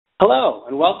Hello,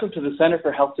 and welcome to the Center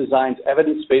for Health Design's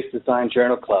Evidence-Based Design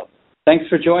Journal Club. Thanks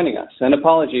for joining us, and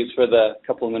apologies for the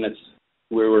couple of minutes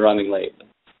we were running late.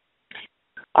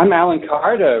 I'm Alan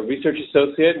Card, a research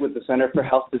associate with the Center for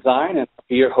Health Design, and I'll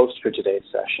be your host for today's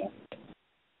session.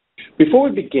 Before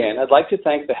we begin, I'd like to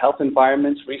thank the Health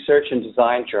Environments Research and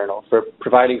Design Journal for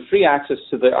providing free access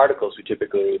to the articles we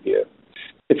typically review.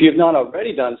 If you have not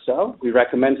already done so, we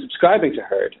recommend subscribing to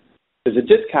HERD. There's a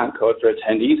discount code for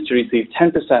attendees to receive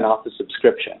 10% off the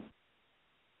subscription.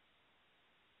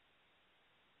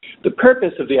 The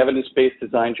purpose of the Evidence-Based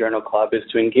Design Journal Club is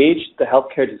to engage the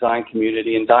healthcare design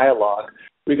community in dialogue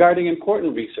regarding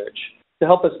important research to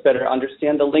help us better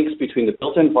understand the links between the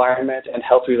built environment and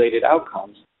health-related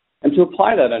outcomes, and to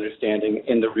apply that understanding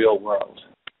in the real world.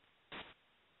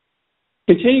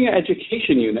 Continuing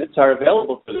education units are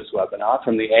available for this webinar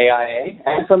from the AIA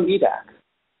and from EDAC.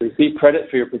 To receive credit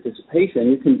for your participation,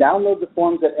 you can download the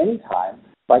forms at any time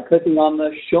by clicking on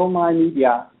the Show My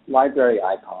Media Library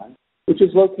icon, which is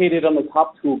located on the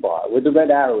top toolbar where the red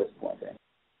arrow is pointing.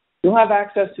 You'll have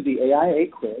access to the AIA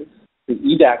quiz, the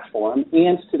EDAC form,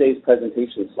 and today's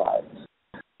presentation slides.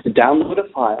 To download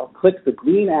a file, click the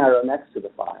green arrow next to the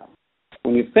file.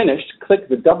 When you've finished, click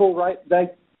the double right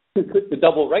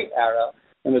arrow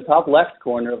in the top left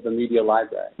corner of the media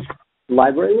library. The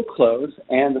library will close,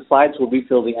 and the slides will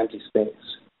refill the empty space.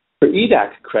 For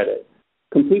EDAC credit,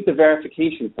 complete the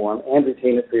verification form and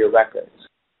retain it for your records.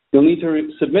 You'll need to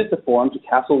submit the form to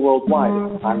Castle Worldwide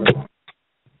at the time of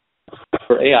the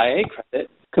For AIA credit,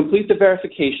 complete the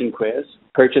verification quiz,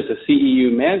 purchase a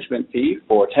CEU management fee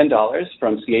for $10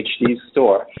 from CHD's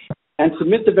store, and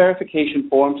submit the verification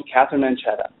form to Catherine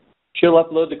Anchetta. She'll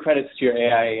upload the credits to your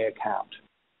AIA account.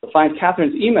 You'll find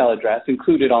Catherine's email address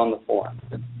included on the form.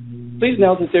 Please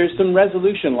note that there is some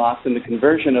resolution loss in the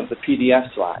conversion of the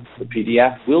PDF slides. The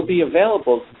PDF will be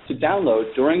available to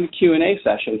download during the Q&A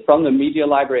session from the media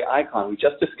library icon we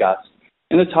just discussed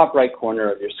in the top right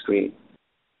corner of your screen.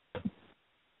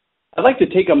 I'd like to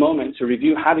take a moment to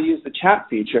review how to use the chat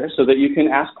feature so that you can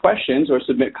ask questions or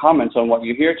submit comments on what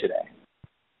you hear today.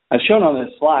 As shown on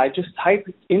this slide, just type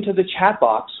into the chat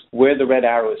box where the red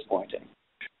arrow is pointing.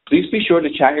 Please be sure to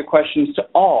chat your questions to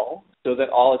all so that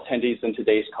all attendees in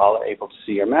today's call are able to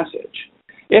see your message.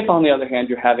 If, on the other hand,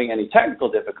 you're having any technical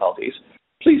difficulties,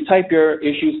 please type your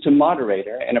issues to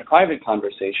moderator in a private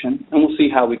conversation, and we'll see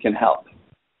how we can help.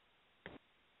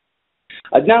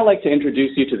 I'd now like to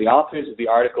introduce you to the authors of the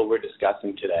article we're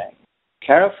discussing today,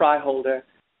 Kara Freihofer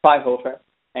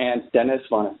and Dennis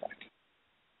Vonacek.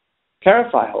 Kara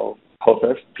Freihofer,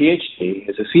 PhD,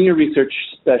 is a senior research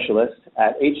specialist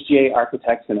at HGA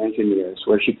Architects and Engineers,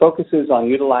 where she focuses on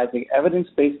utilizing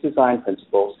evidence-based design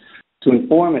principles to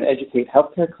inform and educate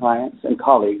healthcare clients and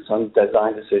colleagues on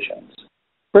design decisions.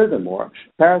 Furthermore,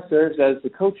 Kara serves as the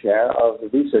co-chair of the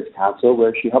Research Council,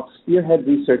 where she helps spearhead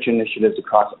research initiatives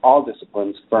across all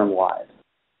disciplines firm-wide.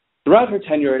 Throughout her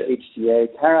tenure at HGA,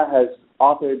 Kara has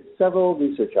authored several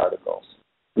research articles.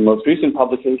 The most recent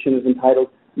publication is entitled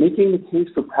Making the Case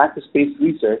for Practice-Based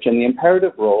Research and the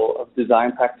Imperative Role of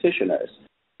Design Practitioners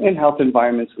in Health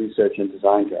Environments Research and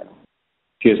Design Journal.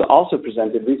 She has also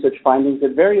presented research findings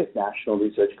at various national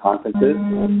research conferences,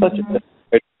 such as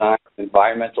the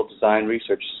Environmental Design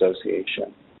Research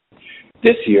Association.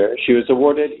 This year, she was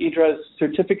awarded IDRA's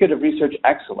Certificate of Research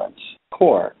Excellence,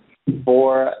 CORE,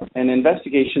 for an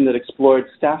investigation that explored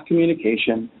staff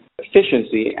communication,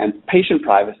 efficiency, and patient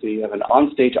privacy of an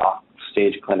Onstage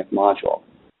Offstage clinic module.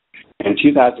 In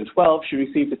 2012, she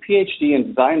received a PhD in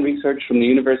design research from the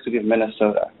University of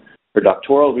Minnesota. Her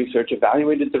doctoral research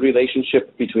evaluated the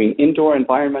relationship between indoor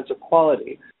environmental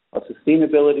quality of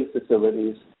sustainability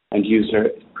facilities and user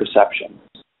perception.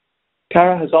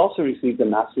 Kara has also received a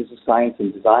Master's of Science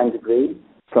in Design degree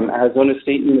from Arizona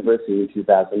State University in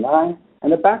 2009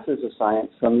 and a Bachelor's of Science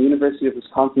from the University of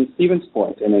Wisconsin-Stevens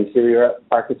Point in Interior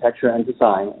Architecture and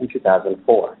Design in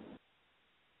 2004.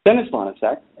 Dennis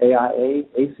Vonacek, AIA,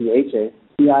 ACHA,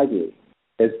 CID,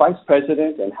 is Vice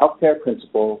President and Healthcare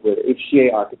Principal with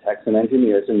HGA Architects and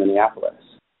Engineers in Minneapolis.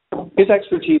 His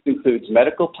expertise includes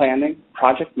medical planning,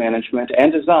 project management,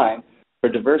 and design for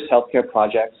diverse healthcare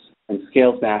projects and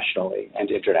scales nationally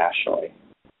and internationally.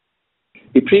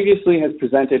 He previously has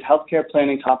presented healthcare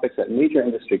planning topics at major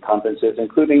industry conferences,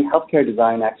 including Healthcare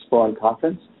Design Expo and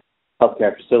Conference,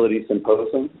 Healthcare Facility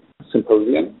Symposium,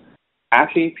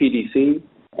 AFI PDC,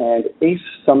 and ACE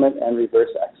Summit and Reverse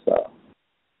Expo.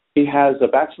 He has a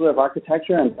Bachelor of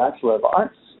Architecture and Bachelor of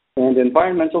Arts and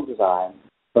Environmental Design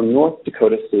from North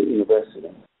Dakota State University.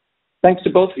 Thanks to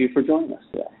both of you for joining us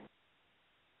today.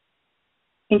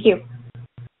 Thank you.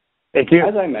 Thank you.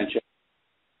 As I mentioned,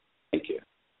 thank you.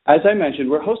 As I mentioned,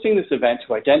 we're hosting this event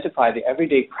to identify the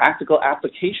everyday practical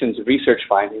applications of research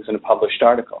findings in a published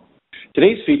article.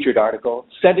 Today's featured article,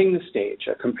 Setting the Stage,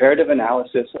 a comparative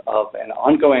analysis of an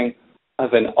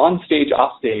onstage,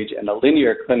 offstage, and a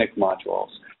linear clinic modules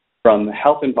from the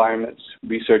Health Environments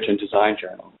Research and Design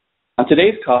Journal. On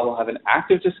today's call, we'll have an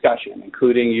active discussion,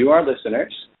 including you, our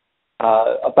listeners,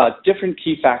 about different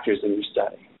key factors in your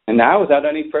study. And now, without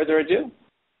any further ado,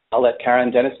 I'll let Kara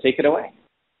and Dennis take it away.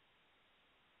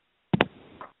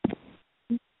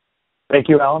 Thank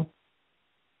you, Alan.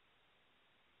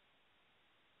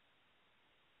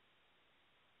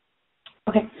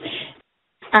 Okay.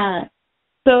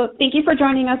 So thank you for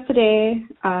joining us today.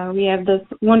 We have this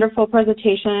wonderful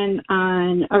presentation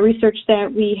on a research that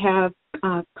we have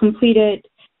completed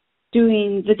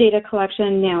doing the data collection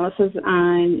analysis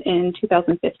on in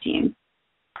 2015.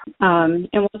 And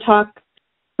we'll talk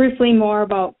briefly more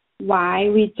about why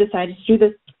we decided to do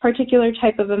this particular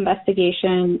type of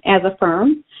investigation as a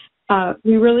firm.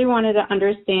 We really wanted to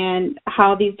understand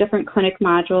how these different clinic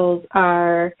modules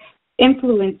are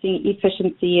influencing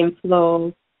efficiency and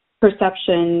flow,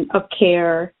 perception of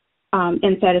care,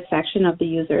 and satisfaction of the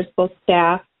users, both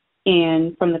staff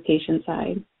and from the patient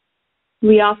side.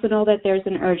 We also know that there's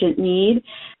an urgent need,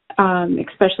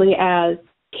 especially as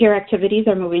care activities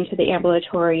are moving to the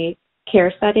ambulatory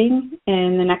care setting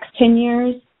in the next 10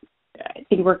 years. I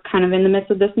think we're kind of in the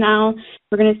midst of this now.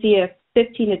 We're going to see a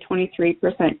 15 to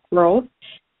 23% growth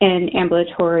in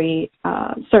ambulatory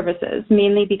services,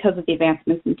 mainly because of the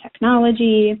advancements in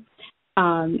technology,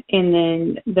 and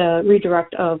then the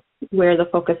redirect of where the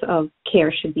focus of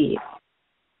care should be.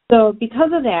 So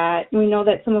because of that, we know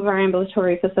that some of our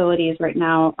ambulatory facilities right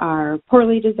now are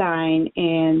poorly designed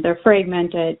and they're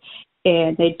fragmented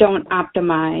and they don't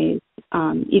optimize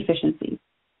efficiency.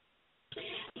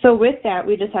 So with that,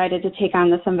 we decided to take on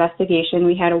this investigation.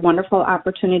 We had a wonderful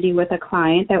opportunity with a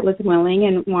client that was willing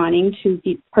and wanting to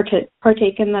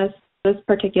partake in this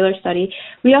particular study.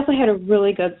 We also had a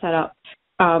really good setup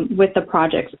with the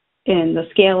project and the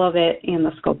scale of it and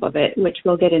the scope of it, which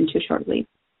we'll get into shortly.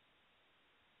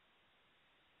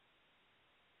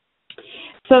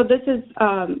 So this is,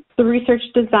 the research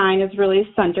design is really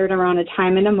centered around a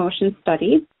time and emotion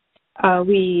study.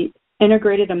 We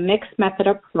integrated a mixed method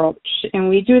approach, and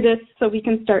we do this so we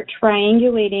can start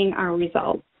triangulating our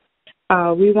results.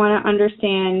 We want to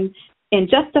understand and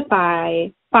justify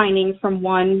findings from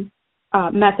one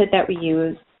method that we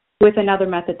use with another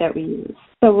method that we use.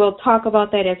 So we'll talk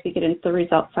about that as we get into the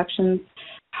results sections,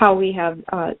 how we have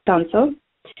done so.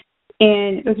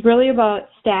 And it was really about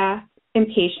staff and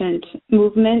patient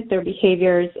movement, their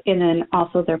behaviors, and then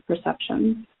also their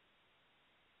perceptions.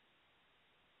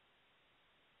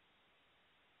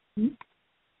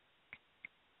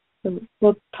 So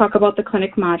we'll talk about the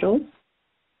clinic modules.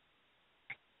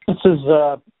 This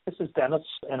is Dennis,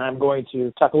 and I'm going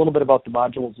to talk a little bit about the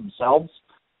modules themselves.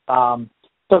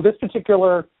 So this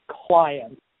particular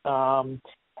client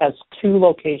has two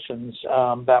locations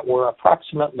that were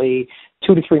approximately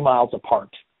 2 to 3 miles apart.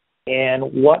 And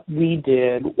what we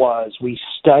did was we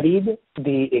studied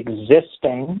the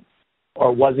existing,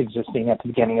 or was existing at the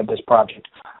beginning of this project,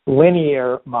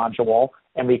 linear module,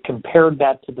 and we compared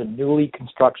that to the newly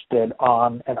constructed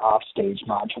on and offstage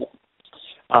module.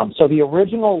 So the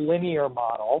original linear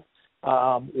model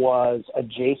was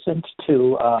adjacent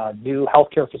to a new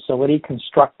healthcare facility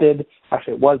constructed,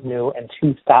 actually it was new, in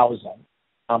 2000,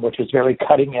 which was very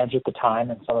cutting edge at the time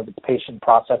in some of its patient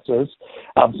processes,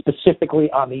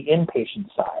 specifically on the inpatient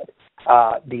side.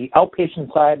 The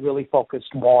outpatient side really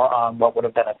focused more on what would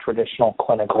have been a traditional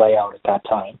clinic layout at that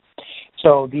time.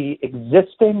 So the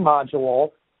existing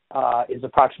module is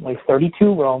approximately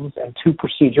 32 rooms and 2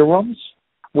 procedure rooms,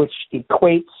 which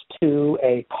equates to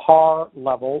a PAR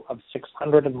level of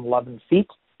 611 feet,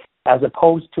 as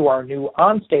opposed to our new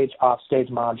onstage, offstage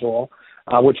module,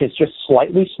 which is just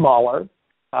slightly smaller,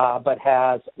 but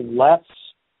has less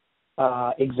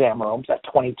exam rooms at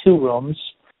 22 rooms.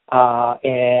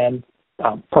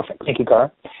 Perfect. Thank you,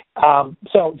 Gar.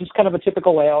 So just kind of a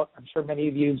typical layout. I'm sure many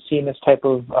of you have seen this type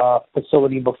of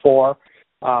facility before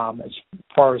as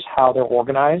far as how they're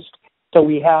organized. So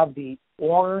we have the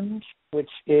orange, which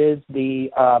is the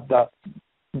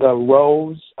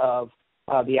rows of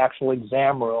the actual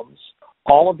exam rooms.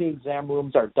 All of the exam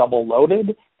rooms are double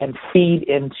loaded and feed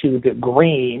into the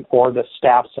green, or the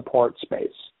staff support space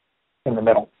in the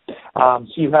middle. So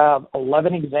you have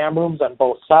 11 exam rooms on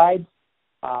both sides,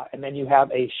 and then you have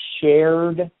a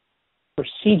shared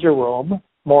procedure room,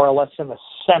 more or less in the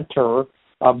center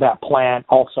of that plan,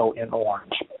 also in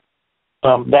orange.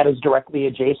 That is directly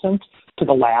adjacent to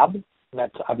the lab, and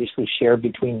that's obviously shared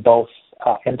between both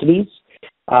entities.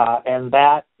 and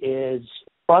that is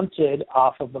fronted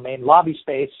off of the main lobby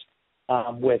space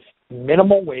with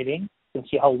minimal waiting. You can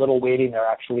see how little waiting there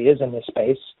actually is in this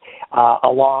space,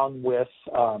 along with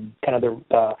kind of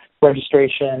the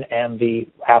registration and the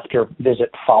after-visit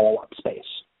follow-up space.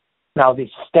 Now, the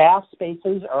staff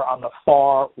spaces are on the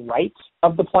far right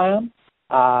of the plan,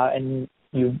 and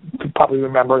you probably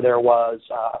remember there was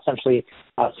essentially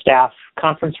staff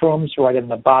conference rooms right in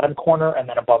the bottom corner, and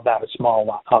then above that a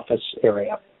small office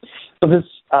area. So this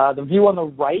the view on the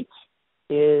right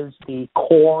is the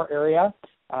core area.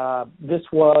 This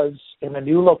was in a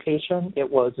new location. It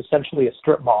was essentially a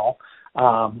strip mall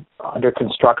under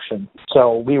construction.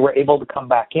 So we were able to come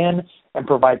back in and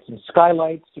provide some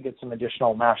skylights to get some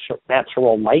additional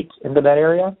natural light into that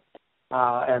area.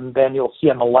 And then you'll see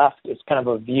on the left is kind of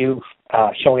a view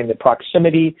showing the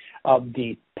proximity of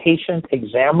the patient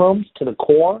exam rooms to the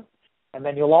core. And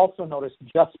then you'll also notice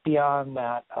just beyond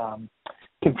that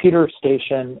computer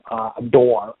station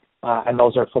door, and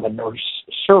those are for the nurse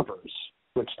servers,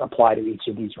 which apply to each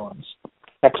of these rooms.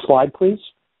 Next slide, please.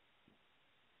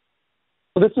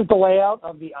 So this is the layout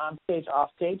of the Onstage,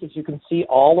 Offstage. As you can see,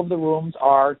 all of the rooms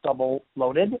are double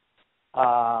loaded,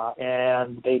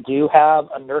 and they do have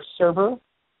a nurse server.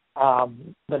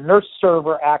 The nurse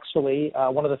server actually,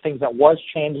 one of the things that was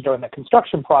changed during the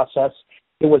construction process,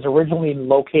 it was originally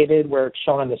located where it's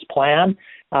shown in this plan,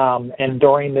 and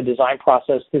during the design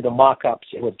process through the mock-ups,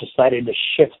 it was decided to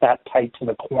shift that tight to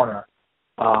the corner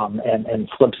and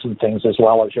flip some things as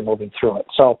well as you're moving through it.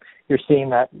 So you're seeing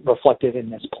that reflected in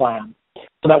this plan.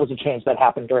 So that was a change that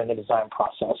happened during the design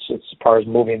process as far as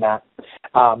moving that.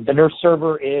 The nurse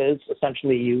server is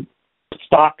essentially you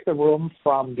stock the room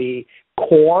from the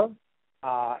core,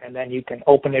 and then you can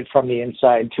open it from the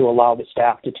inside to allow the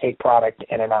staff to take product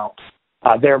in and out,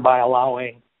 thereby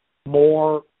allowing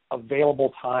more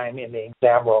available time in the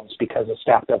exam rooms because the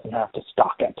staff doesn't have to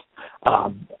stock it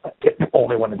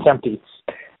only when it's empty.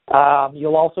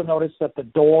 You'll also notice that the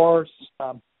doors,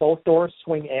 both doors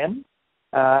swing in,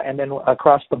 and then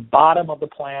across the bottom of the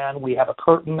plan, we have a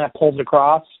curtain that pulls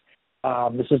across.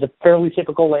 This is a fairly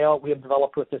typical layout we have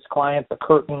developed with this client. The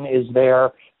curtain is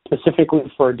there specifically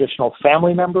for additional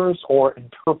family members or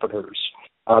interpreters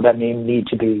that may need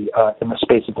to be in the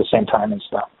space at the same time as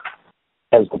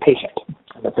the patient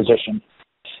and the physician.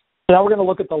 So now we're going to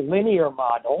look at the linear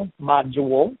module,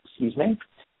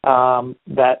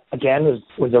 that again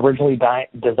was originally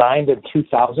designed in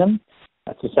 2000.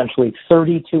 That's essentially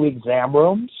 32 exam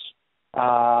rooms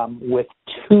with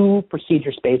 2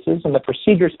 procedure spaces, and the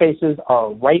procedure spaces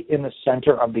are right in the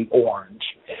center of the orange.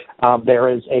 There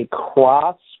is a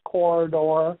cross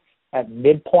corridor at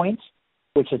midpoint,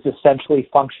 which is essentially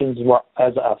functions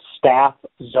as a staff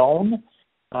zone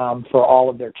for all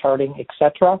of their charting,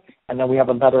 etc. And then we have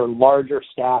another larger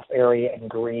staff area in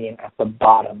green at the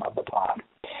bottom of the pod.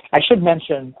 I should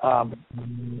mention,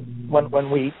 when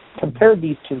we compared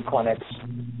these 2 clinics,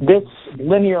 this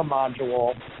linear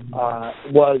module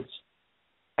was,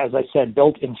 as I said,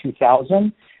 built in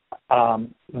 2000.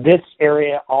 This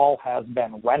area all has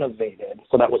been renovated,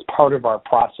 so that was part of our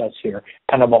process here,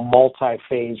 kind of a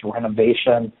multi-phase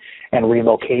renovation and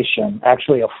relocation,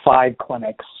 actually of 5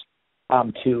 clinics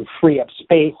to free up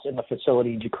space in the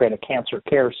facility to create a cancer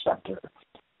care center.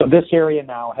 So this area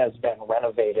now has been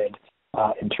renovated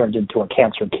and turned into a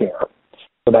cancer care.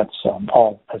 So that's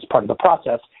all as part of the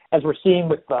process, as we're seeing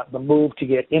with the move to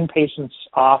get outpatients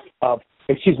off of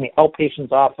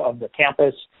the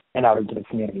campus and out into the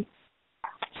community.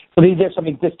 So these are some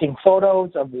existing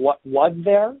photos of what was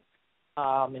there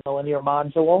in the linear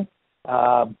module.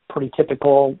 Pretty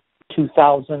typical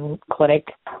 2000 clinic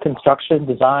construction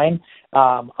design.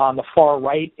 On the far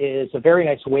right is a very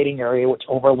nice waiting area which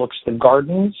overlooks the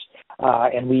gardens,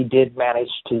 and we did manage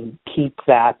to keep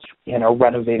that in a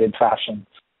renovated fashion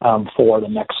for the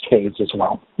next phase as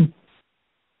well.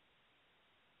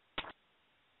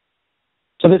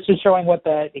 So this is showing what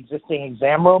the existing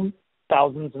exam room,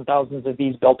 thousands and thousands of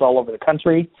these built all over the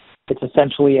country. It's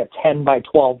essentially a 10 by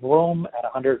 12 room at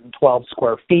 112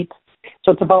 square feet.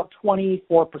 So it's about 24%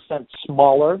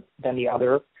 smaller than the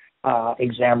other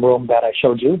exam room that I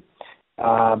showed you.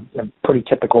 A pretty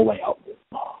typical layout.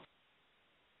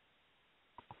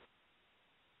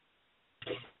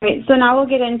 Right, so now we'll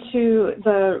get into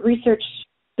the research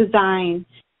design.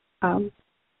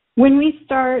 When we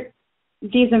start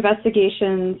these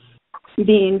investigations,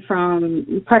 being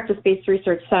from practice-based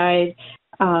research side,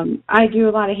 I do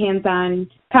a lot of hands-on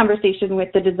conversation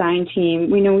with the design team.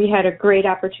 We know we had a great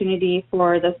opportunity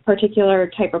for this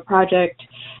particular type of project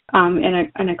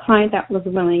and a client that was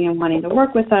willing and wanting to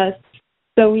work with us.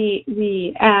 So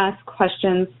we ask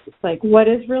questions like, what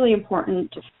is really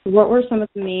important? What were some of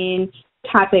the main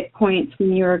topic points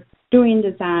when you're doing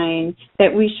design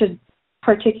that we should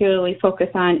particularly focus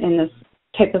on in this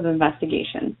type of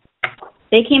investigation?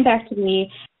 They came back to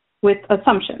me with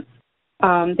assumptions.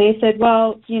 They said,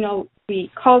 well, we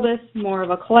call this more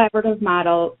of a collaborative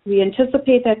model. We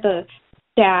anticipate that the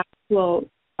staff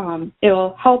it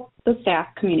will help the staff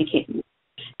communicate.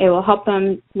 It will help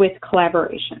them with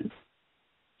collaboration.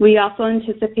 We also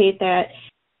anticipate that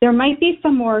there might be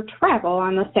some more travel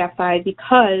on the staff side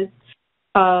because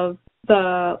of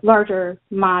the larger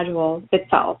module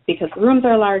itself, because the rooms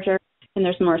are larger and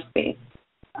there's more space.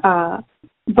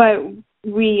 But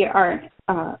we are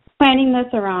planning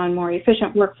this around more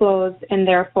efficient workflows, and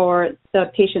therefore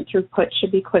the patient throughput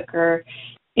should be quicker,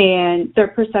 and their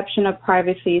perception of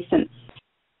privacy, since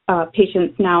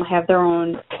patients now have their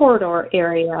own corridor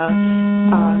area,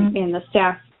 and the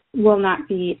staff will not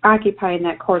be occupying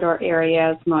that corridor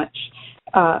area as much,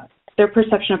 their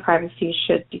perception of privacy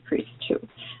should decrease too.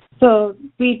 So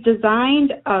we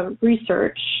designed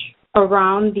research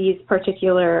around these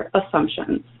particular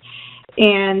assumptions,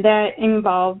 and that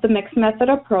involved the mixed method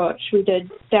approach. We did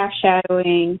staff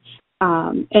shadowing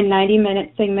in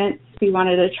 90-minute segments. We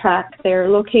wanted to track their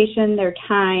location, their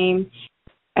time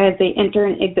as they enter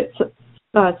and exit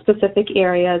specific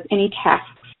areas, any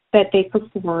tasks that they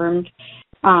performed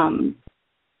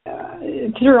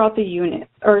throughout the unit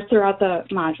or throughout the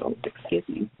modules,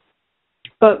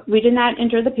 But we did not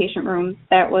enter the patient rooms.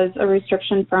 That was a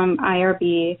restriction from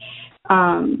IRB.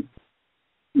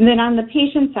 Then on the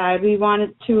patient side, we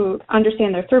wanted to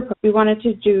understand their throughput. We wanted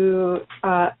to do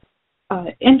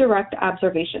indirect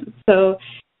observations. So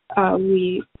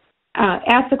we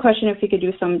asked the question if we could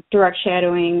do some direct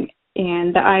shadowing,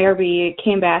 and the IRB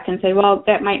came back and said, well,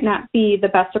 that might not be the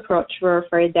best approach. We're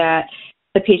afraid that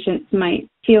the patients might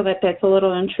feel that that's a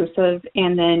little intrusive,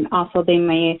 and then also they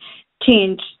may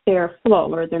change their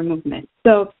flow or their movement.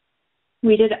 So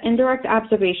we did indirect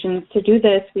observations. To do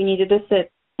this, we needed to sit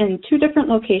in 2 different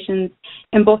locations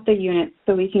in both the units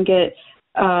so we can get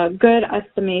a good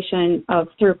estimation of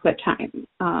throughput time.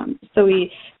 So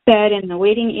we sat in the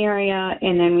waiting area,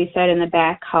 and then we sat in the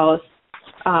back house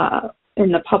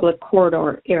in the public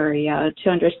corridor area to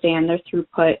understand their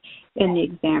throughput in the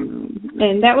exam room.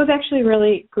 And that was actually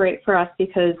really great for us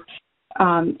because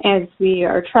as we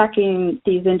are tracking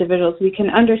these individuals, we can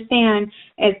understand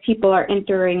as people are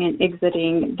entering and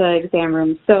exiting the exam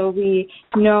room. So we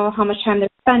know how much time they're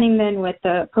spending then with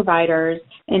the providers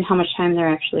and how much time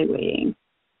they're actually waiting.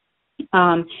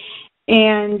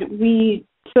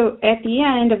 So at the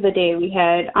end of the day, we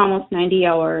had almost 90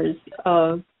 hours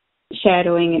of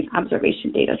shadowing and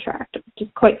observation data tracked, which is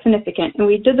quite significant. And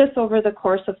we did this over the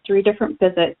course of 3 different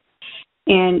visits.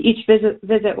 And each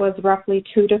visit was roughly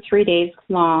 2 to 3 days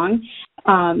long,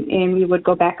 and we would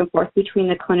go back and forth between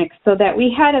the clinics so that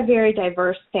we had a very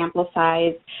diverse sample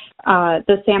size.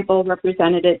 The sample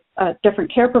represented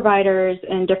different care providers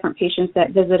and different patients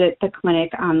that visited the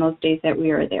clinic on those days that we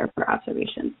were there for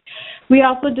observations. We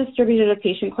also distributed a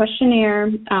patient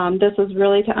questionnaire. This was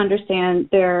really to understand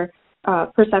their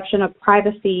perception of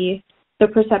privacy, the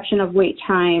perception of wait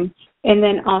time, and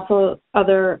then also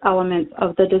other elements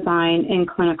of the design and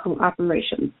clinical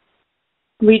operations.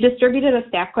 We distributed a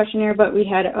staff questionnaire, but we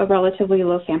had a relatively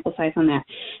low sample size on that.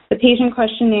 The patient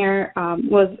questionnaire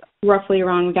was roughly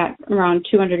we got around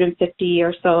 250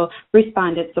 or so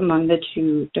respondents among the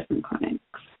 2 different clinics.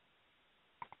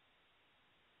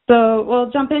 So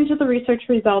we'll jump into the research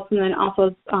results and then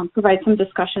also provide some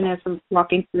discussion as we're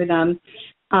walking through them.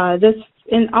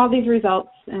 In all these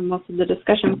results and most of the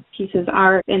discussion pieces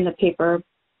are in the paper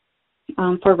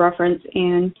for reference.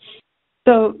 And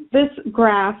so this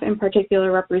graph in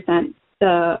particular represents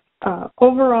the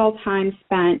overall time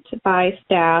spent by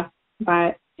staff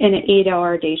in an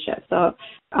 8-hour day shift. So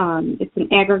it's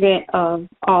an aggregate of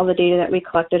all the data that we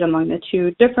collected among the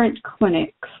 2 different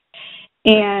clinics.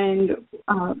 And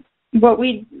what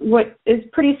is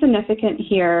pretty significant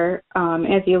here,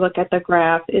 as you look at the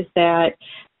graph, is that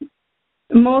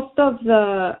most of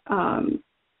the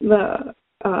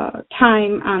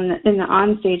time in the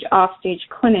Onstage, Offstage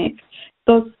clinic,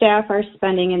 those staff are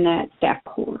spending in that staff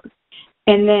core.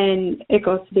 And then it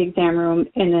goes to the exam room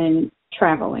and then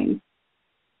traveling.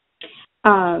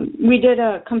 We did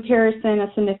a comparison,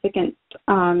 a significant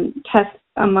test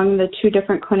among the 2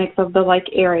 different clinics of the like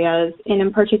areas, and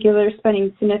in particular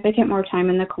spending significant more time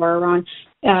in the core, around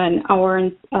an hour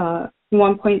and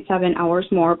 1.7 hours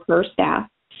more per staff.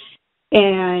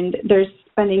 And they're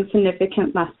spending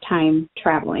significant less time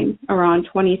traveling, around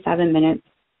 27 minutes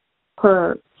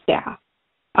per staff.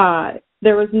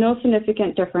 there was no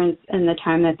significant difference in the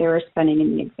time that they were spending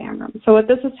in the exam room. So what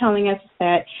this is telling us is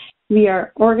that we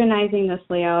are organizing this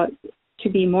layout to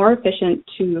be more efficient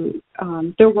to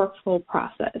the workflow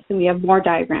process, and we have more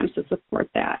diagrams to support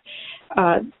that.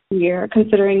 We are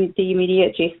considering the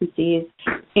immediate adjacencies,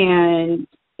 and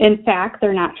in fact,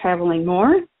 they're not traveling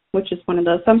more, which is one of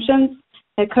the assumptions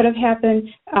that could have happened.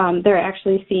 They're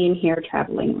actually seen here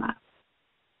traveling less.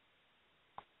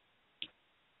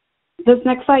 This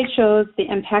next slide shows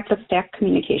the impact of staff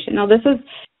communication. Now, this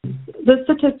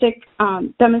statistic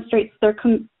demonstrates their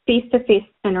face-to-face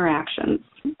interactions.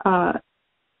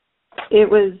 It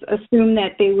was assumed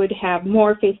that they would have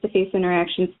more face-to-face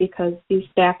interactions because these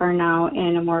staff are now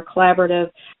in a more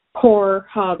collaborative core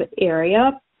hub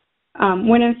area,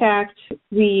 when in fact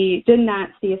we did not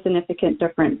see a significant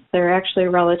difference. They're actually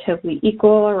relatively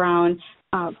equal, around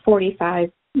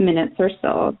 45 minutes or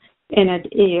so. In an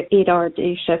 8-hour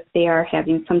day shift, they are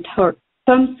having some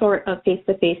sort of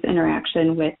face-to-face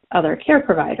interaction with other care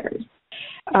providers.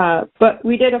 But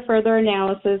we did a further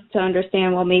analysis to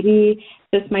understand, well, maybe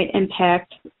this might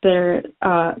impact the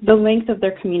length of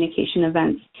their communication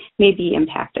events may be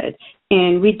impacted.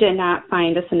 And we did not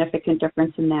find a significant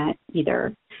difference in that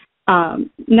either.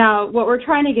 Now, what we're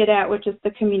trying to get at, which is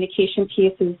the communication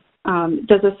piece, is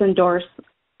does this endorse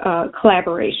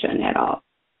collaboration at all?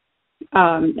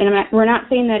 And we're not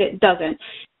saying that it doesn't.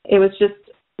 It was just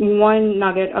one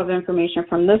nugget of information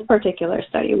from this particular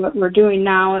study. What we're doing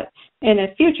now in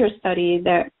a future study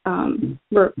that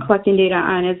we're collecting data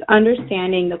on is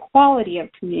understanding the quality of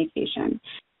communication.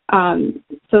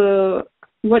 So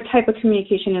what type of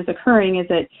communication is occurring? Is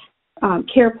it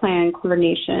care plan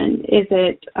coordination? Is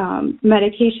it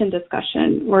medication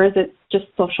discussion? Or is it just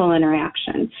social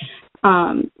interaction?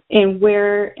 And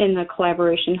where in the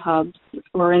collaboration hubs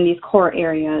or in these core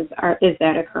areas is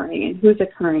that occurring, and who's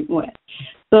occurring with?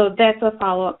 So that's a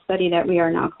follow-up study that we are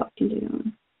now collecting data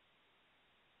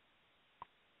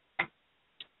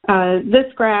on.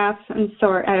 This graph, and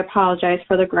so I apologize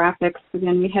for the graphics.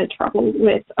 Again, we had trouble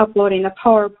with uploading the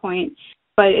PowerPoint,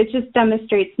 but it just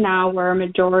demonstrates now where a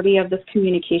majority of this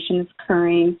communication is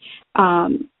occurring.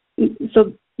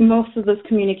 So most of this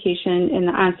communication in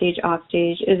the onstage,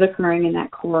 offstage is occurring in that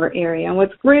core area. And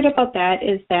what's great about that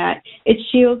is that it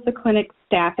shields the clinic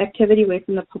staff activity away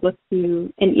from the public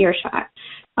view and earshot.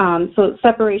 So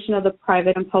separation of the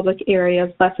private and public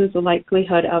areas lessens the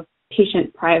likelihood of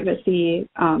patient privacy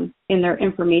in their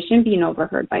information being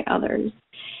overheard by others.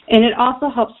 And it also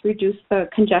helps reduce the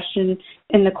congestion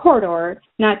in the corridor,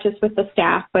 not just with the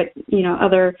staff, but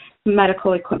other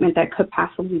medical equipment that could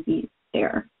possibly be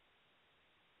there.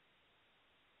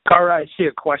 Cara, I see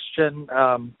a question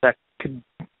that could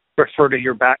refer to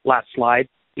your last slide.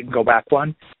 You can go back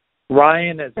one.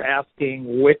 Ryan is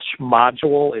asking which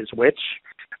module is which.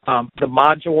 The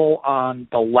module on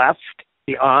the left,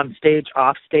 the onstage,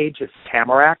 offstage, is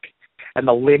Tamarack, and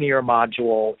the linear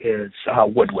module is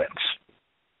Woodwinds.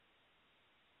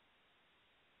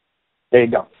 There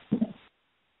you go.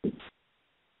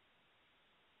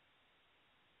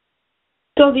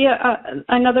 So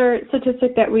another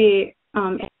statistic that we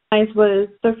analyzed was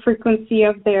the frequency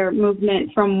of their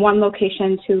movement from one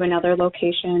location to another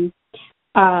location.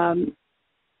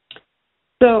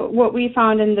 So what we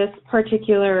found in this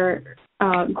particular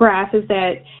graph is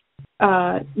that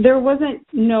there wasn't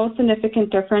no significant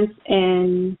difference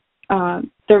in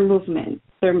their movement.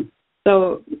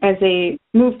 So as they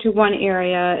move to one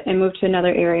area and move to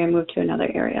another area and move to another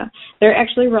area, they're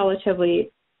actually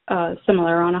relatively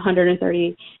similar, around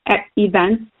 130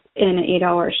 events in an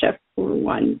 8-hour shift for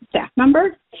one staff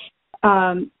member.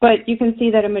 But you can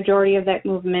see that a majority of that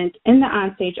movement in the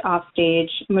onstage, offstage,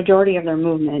 majority of their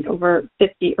movement, around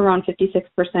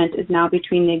 56%, is now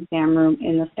between the exam room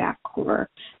and the staff core.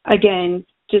 Again,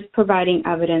 just providing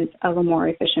evidence of a more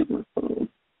efficient workflow.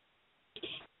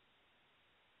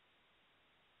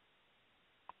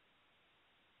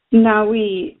 Now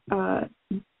we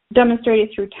demonstrated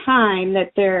through time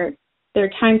that their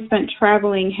time spent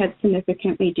traveling had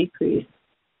significantly decreased.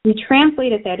 We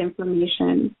translated that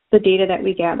information, the data that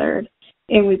we gathered,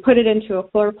 and we put it into a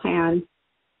floor plan,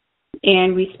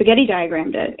 and we spaghetti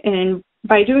diagrammed it. And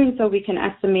by doing so, we can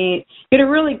get a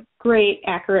really great,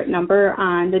 accurate number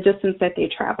on the distance that they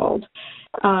traveled.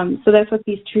 So that's what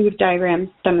these two diagrams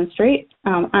demonstrate.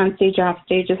 Onstage,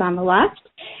 offstage is on the left.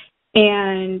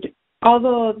 And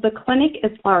although the clinic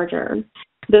is larger,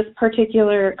 this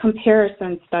particular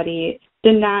comparison study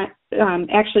did not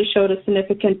actually show a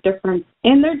significant difference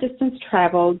in their distance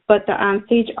traveled, but the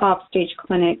onstage, offstage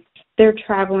clinic, they're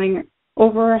traveling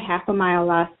over a half a mile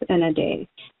less in a day.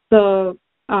 So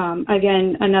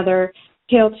again, another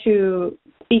tale to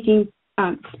speaking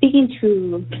speaking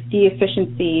to the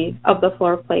efficiency of the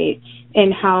floor plate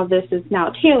and how this is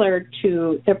now tailored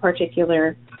to their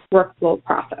particular workflow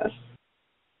process.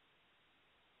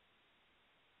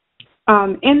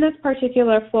 In this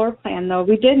particular floor plan, though,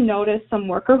 we did notice some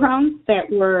workarounds that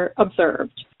were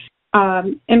observed.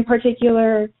 In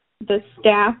particular, the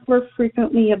staff were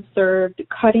frequently observed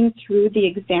cutting through the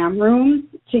exam room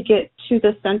to get to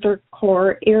the center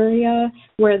core area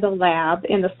where the lab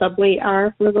and the subway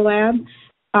are for the lab.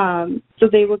 So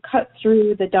they would cut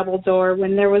through the double door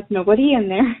when there was nobody in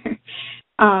there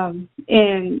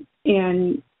and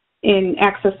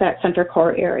access that center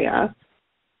core area.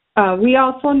 We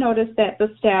also noticed that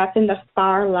the staff in the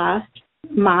far left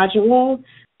module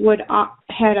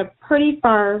had a pretty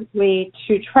far way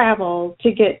to travel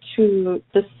to get to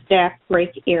the staff break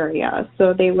area.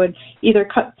 So they would either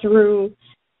cut through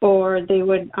or they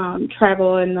would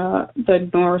travel in the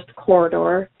north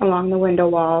corridor along the window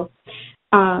wall.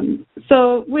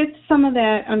 So with some of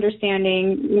that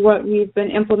understanding, what we've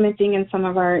been implementing in some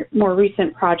of our more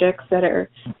recent projects that are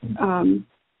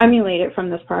emulated from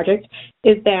this project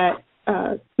is that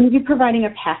maybe providing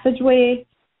a passageway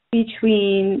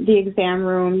between the exam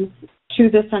rooms to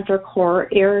the center core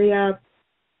area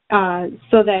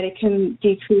so that it can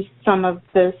decrease some of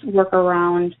this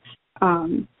workaround.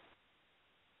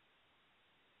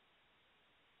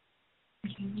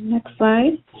 Next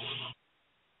slide.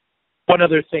 One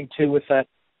other thing too with that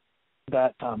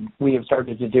we have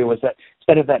started to do is that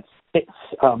instead of that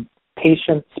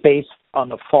patient space on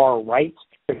the far right,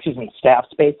 staff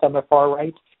space on the far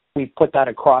right, we've put that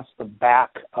across the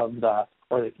back of the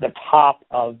top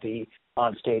of the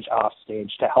onstage, offstage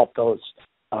to help those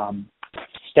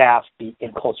staff be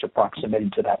in closer proximity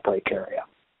to that break area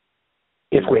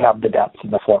if we have the depth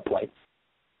in the floor plate.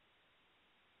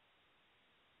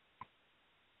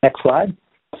 Next slide.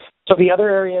 So the other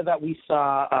area that we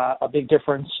saw a big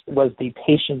difference was the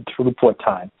patient throughput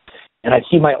time. And I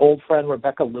see my old friend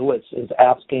Rebecca Lewis is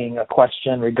asking a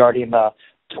question regarding the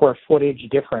square footage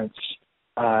difference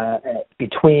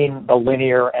between the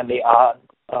linear and the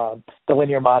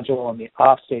linear module and the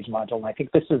offstage module. And I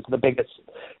think this is the biggest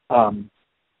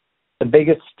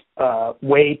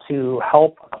way to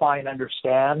help a client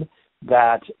understand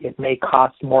that it may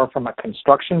cost more from a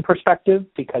construction perspective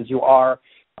because you are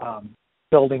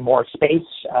building more space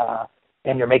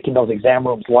and you're making those exam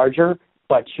rooms larger,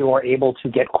 but you're able to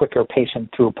get quicker patient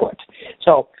throughput.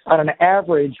 So on an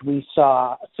average, we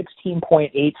saw a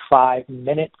 16.85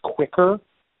 minute quicker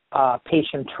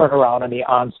patient turnaround on the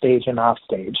onstage and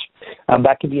offstage.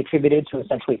 That can be attributed to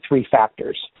essentially three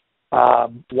factors.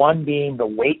 One being the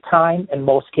wait time in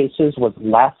most cases was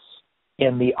less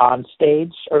in the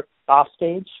onstage or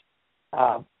offstage.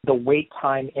 The wait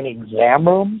time in exam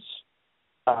rooms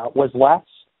was less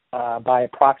by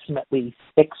approximately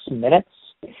 6 minutes.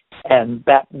 And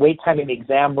that wait time in the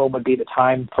exam room would be the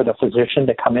time for the physician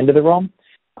to come into the room.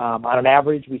 On an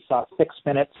average, we saw 6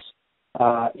 minutes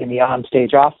in the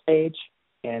onstage, offstage.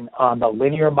 And on the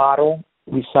linear model,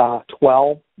 we saw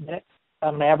 12 minutes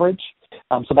on an average.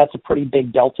 So that's a pretty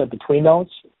big delta between those.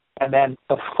 And then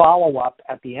the follow-up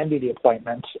at the end of the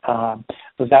appointment,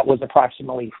 that was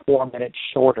approximately 4 minutes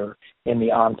shorter in the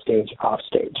onstage,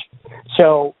 offstage.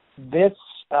 So this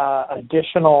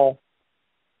additional,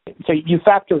 so you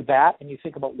factor that and you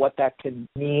think about what that can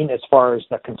mean as far as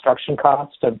the construction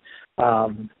cost and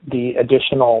the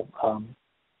additional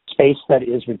space that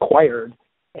is required.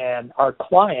 And our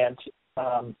client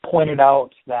pointed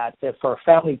out that if for a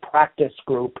family practice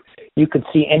group, you could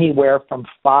see anywhere from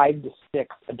 5 to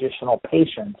 6 additional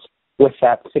patients with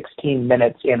that 16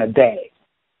 minutes in a day.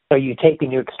 So you take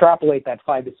and you extrapolate that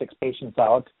 5 to 6 patients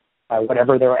out,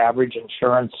 whatever their average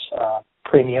insurance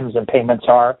premiums and payments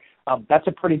are, that's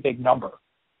a pretty big number.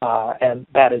 And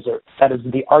that is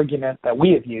the argument that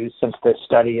we have used since this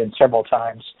study and several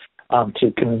times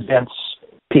to convince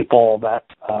people that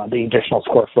the additional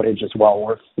square footage is well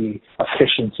worth the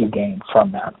efficiency gain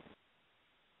from that.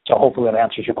 So hopefully that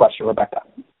answers your question, Rebecca.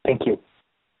 Thank you.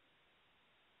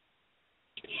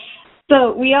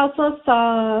 So we also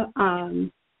saw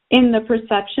in the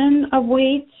perception of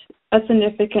weight a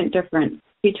significant difference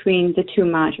between the two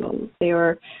modules. They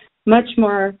were much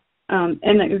more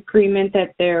in agreement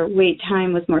that their wait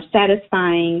time was more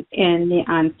satisfying in the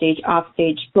onstage,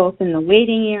 offstage, both in the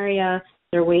waiting area,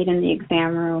 their wait in the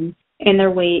exam room, and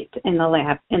their wait in the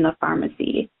lab, in the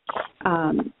pharmacy.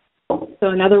 So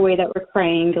another way that we're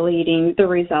triangulating the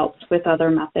results with other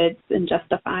methods and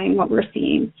justifying what we're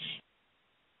seeing.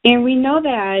 And we know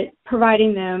that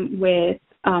providing them with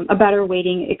a better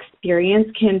waiting experience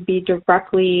can be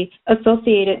directly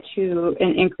associated to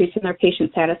an increase in their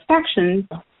patient satisfaction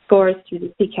scores through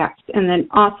the CCAPs, and then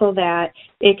also that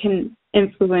it can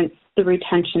influence the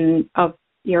retention of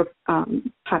your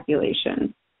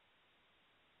population.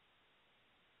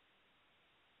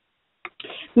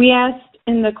 We asked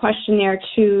in the questionnaire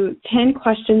 10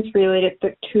 questions related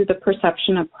to the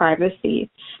perception of privacy.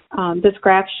 This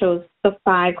graph shows the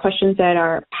 5 questions that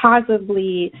are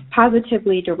positively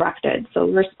directed. So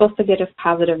we're supposed to get a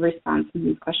positive response in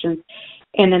these questions.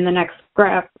 And in the next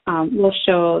graph, we'll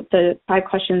show the 5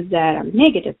 questions that are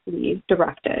negatively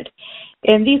directed.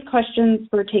 And these questions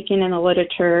were taken in the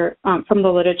literature, from the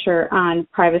literature on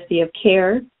privacy of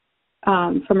care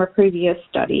from a previous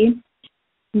study.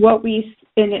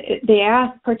 They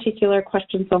ask particular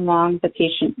questions along the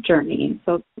patient journey.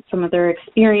 So some of their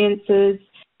experiences,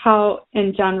 how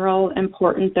in general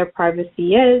important their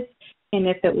privacy is, and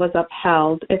if it was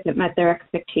upheld, if it met their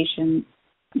expectations,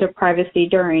 their privacy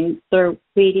during their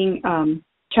waiting,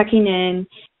 checking in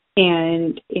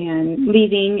and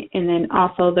leaving, and then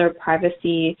also their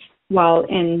privacy while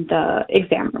in the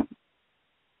exam room.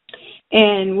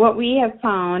 And what we have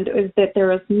found is that there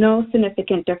was no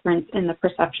significant difference in the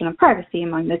perception of privacy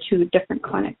among the 2 different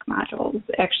clinic modules.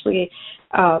 Actually,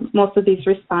 most of these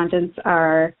responses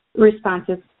are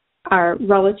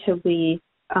relatively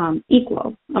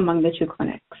equal among the 2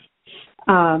 clinics.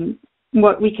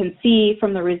 What we can see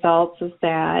from the results is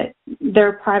that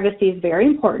their privacy is very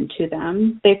important to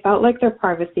them. They felt like their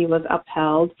privacy was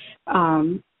upheld.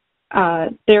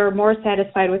 They're more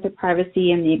satisfied with their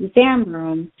privacy in the exam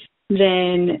room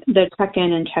than the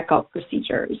check-in and check-out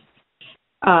procedures.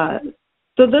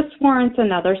 So this warrants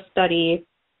another study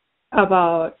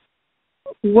about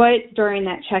what during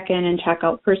that check-in and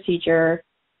check-out procedure,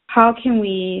 how can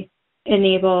we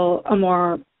enable a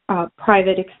more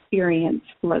private experience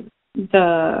for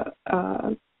the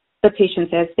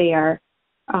patients as they are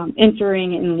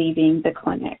entering and leaving the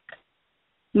clinic.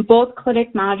 Both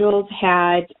clinic modules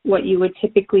had what you would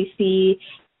typically see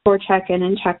for check-in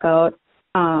and check-out,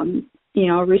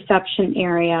 reception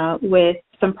area with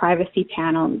some privacy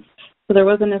panels. So there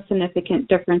wasn't a significant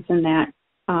difference in that.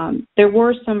 There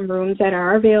were some rooms that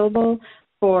are available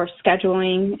for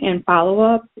scheduling and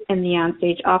follow-up in the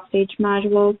Onstage, Offstage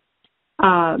modules,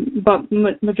 but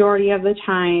majority of the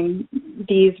time,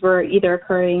 these were either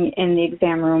occurring in the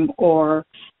exam room or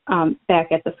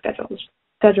back at the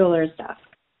scheduler's desk.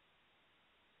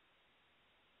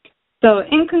 So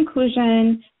in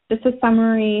conclusion, just a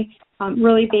summary,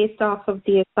 really based off of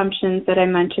the assumptions that I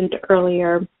mentioned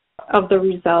earlier of the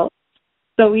results.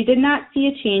 So we did not see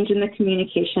a change in the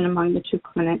communication among the 2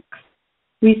 clinics.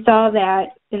 We saw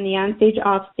that in the Onstage,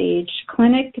 Offstage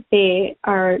clinic, they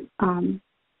are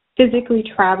physically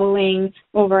traveling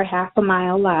over half a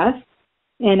mile less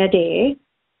in a day,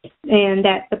 and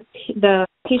that the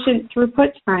patient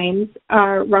throughput times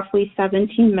are roughly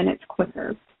 17 minutes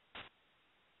quicker.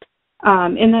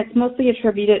 And that's mostly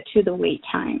attributed to the wait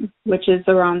time, which is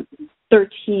around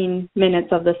 13 minutes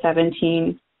of the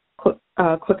 17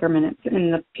 quicker minutes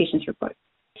in the patient's throughput.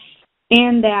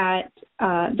 And that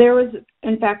there was,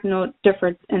 in fact, no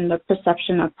difference in the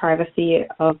perception of privacy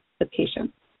of the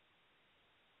patient.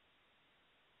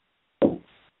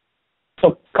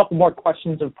 So a couple more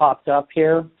questions have popped up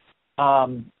here.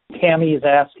 Tammy is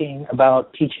asking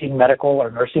about teaching medical or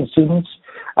nursing students.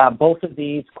 Both of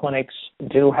these clinics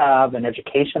do have an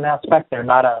education aspect. They're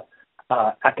not a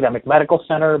academic medical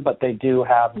center, but they do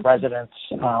have residents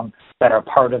that are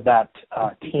part of that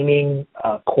teaming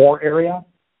core area.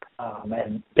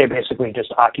 And they basically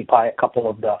just occupy a couple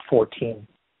of the 14,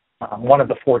 one of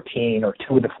the 14 or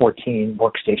 2 of the 14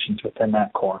 workstations within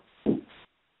that core.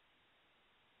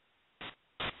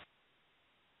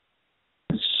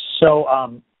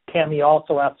 So Tammy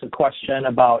also asked a question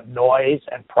about noise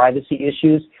and privacy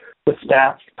issues with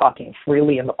staff talking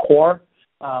freely in the core.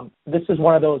 This is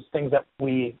one of those things that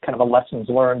we kind of a lessons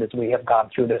learned as we have gone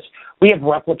through this. We have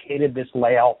replicated this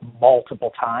layout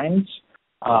multiple times,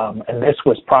 and this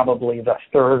was probably the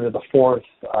 3rd or the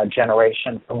 4th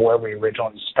generation from where we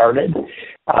originally started.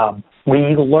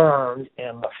 We learned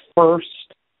in the first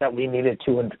that we needed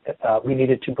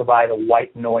to provide a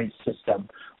white noise system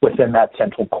within that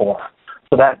central core.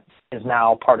 So that is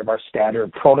now part of our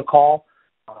standard protocol.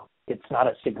 It's not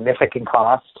a significant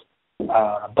cost,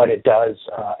 but it does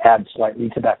add slightly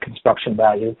to that construction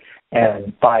value.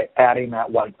 And by adding that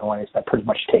white noise, that pretty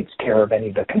much takes care of any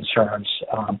of the concerns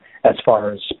as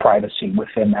far as privacy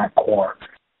within that core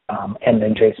and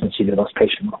adjacency to those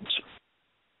patient rooms.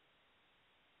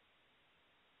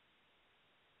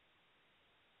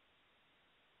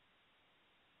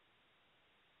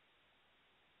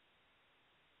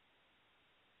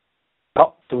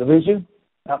 Oh, did we lose you?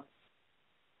 No.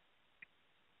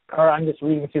 or I'm just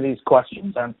reading through these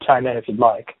questions. Chime in if you'd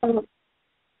like. Oh,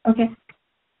 okay.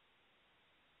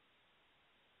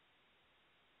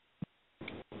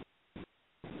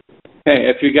 Okay,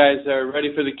 if you guys are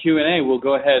ready for the Q&A, we'll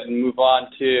go ahead and move on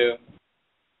to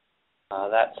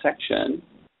that section.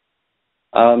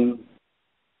 And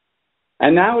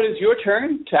now it is your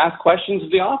turn to ask questions of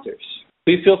the authors.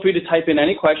 Please feel free to type in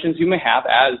any questions you may have,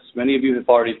 as many of you have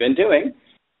already been doing,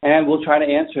 and we'll try to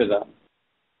answer them.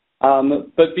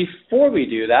 But before we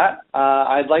do that,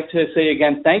 I'd like to say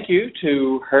again thank you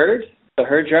to the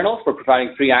Herd Journal, for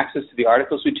providing free access to the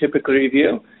articles we typically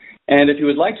review. And if you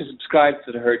would like to subscribe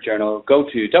to the Herd Journal, go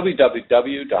to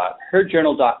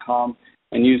www.herdjournal.com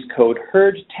and use code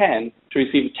HERD10 to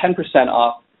receive 10%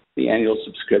 off the annual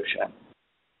subscription.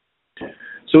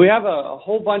 So we have a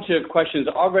whole bunch of questions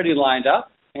already lined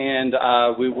up, and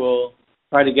we will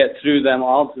try to get through them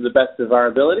all to the best of our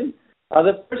ability.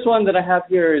 The first one that I have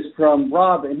here is from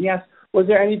Rob, and he asks, was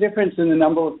there any difference in the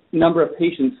number of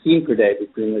patients seen per day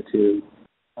between the two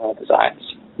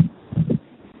designs?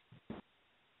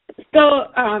 So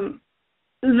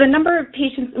the number of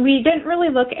patients, we didn't really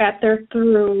look at their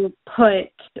throughput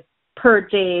per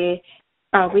day.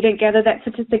 We didn't gather that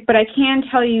statistic, but I can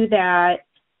tell you that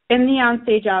in the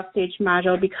Onstage, Offstage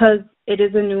module, because it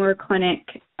is a newer clinic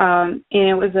and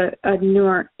it was a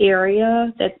newer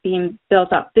area that's being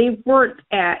built up, they weren't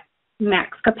at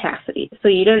max capacity. So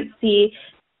you didn't see,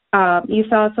 you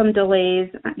saw some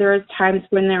delays. There was times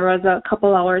when there was a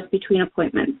couple hours between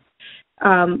appointments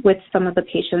with some of the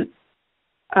patients.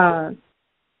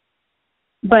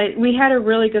 But we had a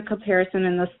really good comparison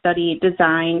in the study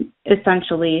design,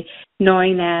 essentially,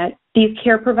 knowing that these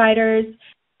care providers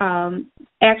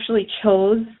actually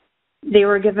chose, they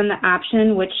were given the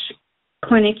option which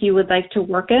clinic you would like to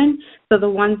work in. So the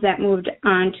ones that moved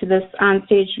on to this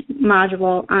Onstage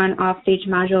module, Offstage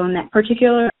module in that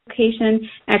particular location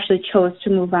actually chose to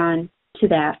move on to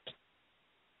that.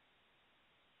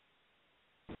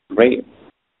 Great.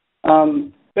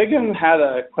 Begum had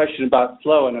a question about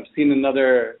flow, and I've seen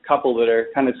another couple that are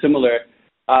kind of similar.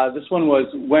 This one was,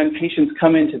 when patients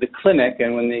come into the clinic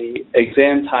and when the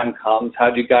exam time comes, how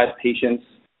do you guide patients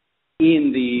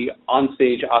in the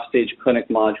Onstage, Offstage clinic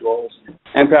modules?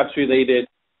 And perhaps related,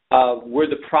 were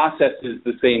the processes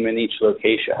the same in each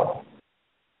location?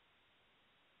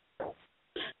 So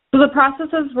the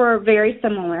processes were very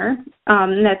similar,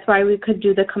 and that's why we could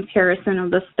do the comparison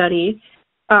of the study.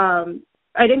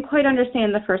 I didn't quite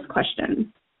understand the first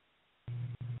question.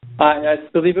 I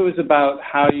believe it was about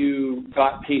how you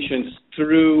got patients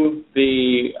through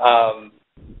the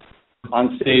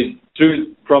Onstage,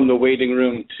 through from the waiting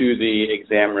room to the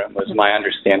exam room, was my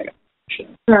understanding.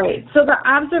 Right. So the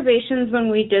observations, when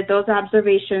we did those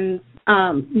observations,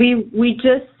 we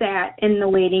just sat in the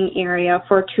waiting area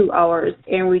for 2 hours,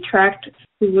 and we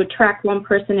would track one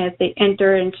person as they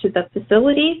enter into the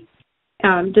facility,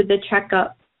 did the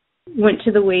checkup, went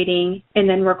to the waiting, and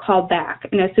then were called back.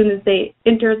 And as soon as they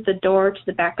entered the door to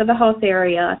the back of the house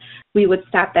area, we would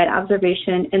stop that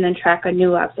observation and then track a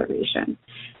new observation.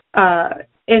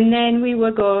 And then we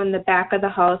would go in the back of the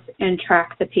house and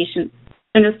track the patients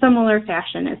in a similar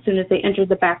fashion. As soon as they entered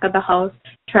the back of the house,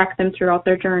 track them throughout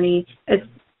their journey as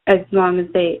long as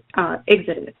they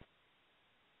exited.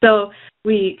 So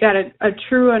we got a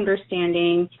true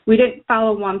understanding. We didn't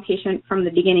follow one patient from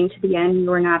the beginning to the end. We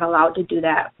were not allowed to do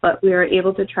that, but we were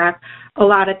able to track a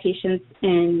lot of patients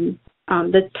in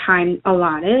the time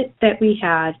allotted that we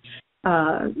had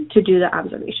to do the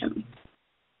observation.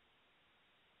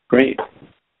 Great.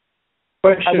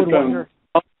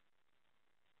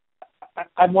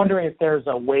 I'm wondering if there's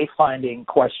a wayfinding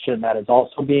question that is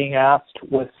also being asked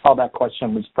with how that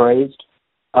question was phrased.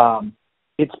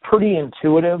 It's pretty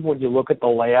intuitive when you look at the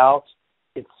layout.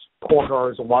 It's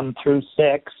corridors 1 through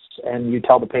 6, and you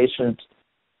tell the patient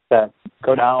that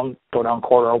go down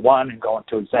corridor 1 and go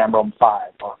into exam room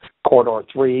 5, or corridor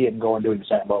 3 and go into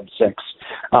exam room 6.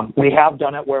 We have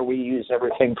done it where we use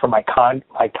everything from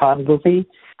iconography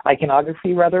at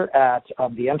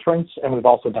the entrance, and we've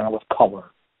also done it with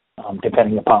color,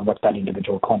 depending upon what that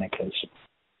individual clinic is.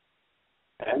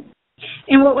 Okay.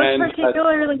 And what was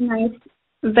particularly nice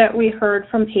that we heard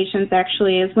from patients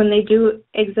actually is when they do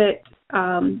exit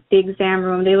the exam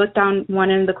room, they look down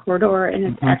one end of the corridor and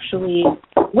it's actually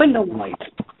window light,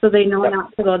 so they know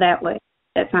not to go that way.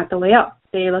 That's not the way up.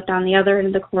 They look down the other end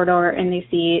of the corridor and they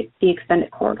see the extended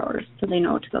corridors, so they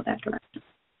know to go that direction.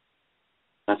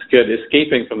 That's good.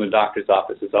 Escaping from the doctor's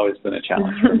office has always been a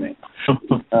challenge for me.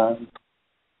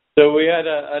 So we had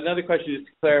another question just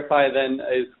to clarify then,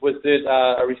 was it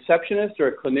a receptionist or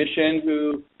a clinician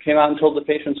who came out and told the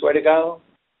patients where to go?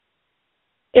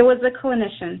 It was the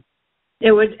clinician.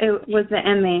 It was the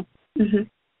MA. Mm-hmm.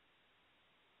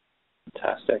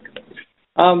 Fantastic.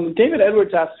 David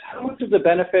Edwards asks, how much of the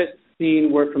benefits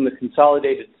seen were from the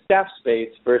consolidated staff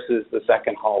space versus the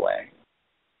second hallway?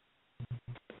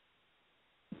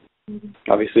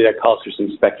 Obviously, that calls for some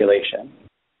speculation.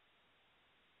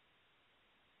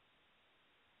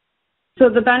 So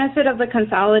the benefit of the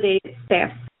consolidated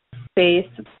staff space,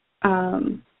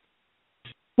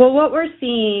 well, what we're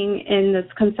seeing in this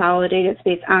consolidated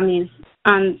space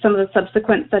on some of the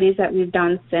subsequent studies that we've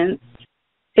done since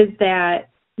is that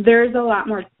there's a lot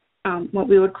more what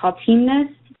we would call teamness.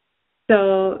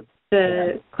 So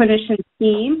the clinician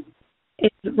team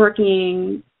is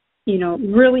working,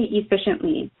 really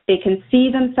efficiently. They can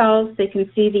see themselves, they can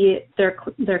see their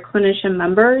clinician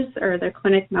members or their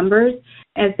clinic members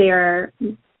as they are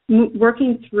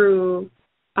working through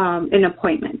an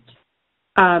appointment.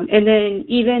 And then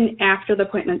even after the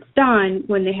appointment's done,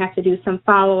 when they have to do some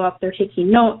follow-up, they're taking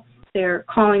notes, they're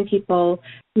calling people.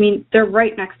 I mean, they're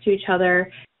right next to each other.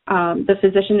 The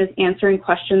physician is answering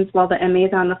questions while the MA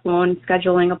is on the phone,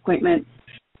 scheduling appointments,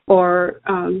 or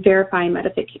verifying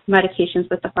medications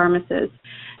with the pharmacist.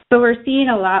 So we're seeing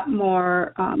a lot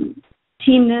more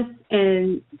teamness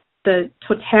in the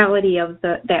totality of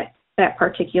that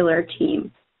particular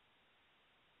team,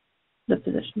 the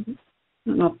physician. I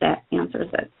don't know if that answers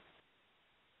it.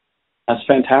 That's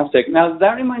fantastic. Now,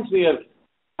 that reminds me of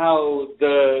how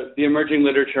the emerging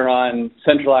literature on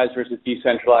centralized versus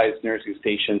decentralized nursing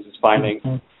stations is finding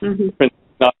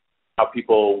not how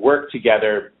people work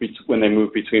together when they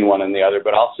move between one and the other,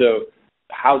 but also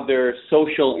how their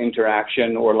social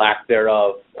interaction or lack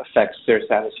thereof affects their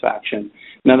satisfaction.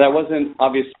 Now, that wasn't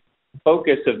obviously the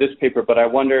focus of this paper, but I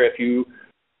wonder if you,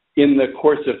 in the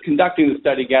course of conducting the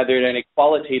study, gathered any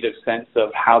qualitative sense of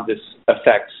how this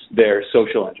affects their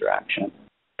social interaction.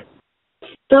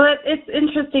 So it's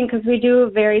interesting because we do a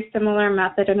very similar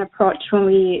method and approach when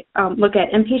we look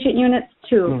at inpatient units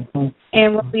too. Mm-hmm.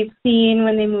 And what we've seen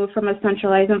when they move from a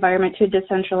centralized environment to a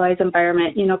decentralized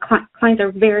environment, clients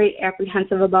are very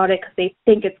apprehensive about it because they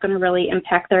think it's going to really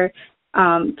impact their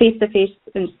face-to-face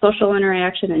and social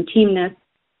interaction and teamness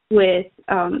with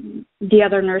the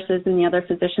other nurses and the other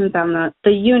physicians on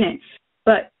the unit.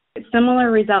 But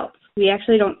similar results. We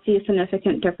actually don't see a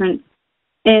significant difference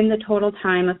in the total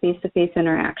time of face-to-face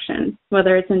interaction,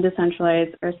 whether it's in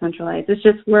decentralized or centralized. It's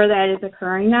just where that is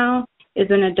occurring now is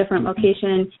in a different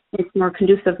location. It's a more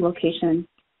conducive location.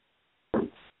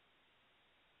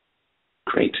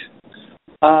 Great.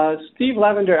 Steve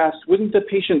Lavender asked, wouldn't the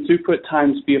patient throughput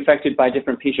times be affected by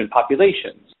different patient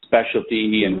populations,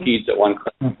 specialty and peds at one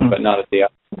clinic, but not at the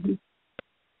other?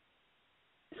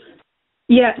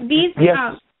 Yeah,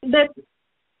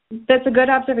 that's a good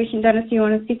observation. Dennis, do you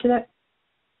want to speak to that?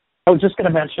 I was just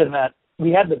going to mention that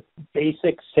we had the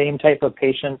basic same type of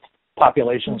patient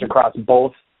populations across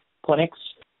both clinics.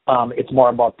 It's more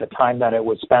about the time that it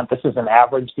was spent. This is an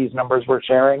average, these numbers we're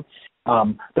sharing.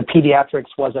 The pediatrics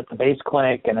was at the base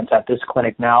clinic, and it's at this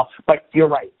clinic now. But you're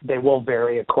right. They will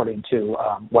vary according to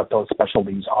what those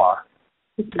specialties are.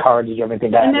 Cara, did you have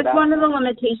anything to add to that? And that's one of the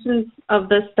limitations of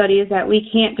this study is that we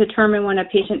can't determine when a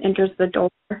patient enters the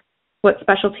door what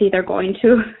specialty they're going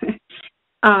to.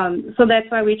 So that's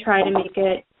why we try to make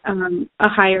it a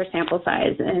higher sample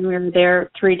size. And we were there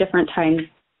 3 different times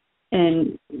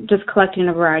and just collecting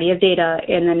a variety of data.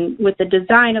 And then with the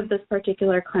design of this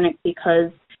particular clinic,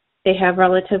 because they have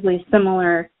relatively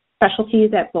similar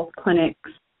specialties at both clinics,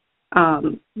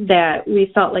 that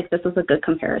we felt like this was a good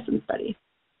comparison study.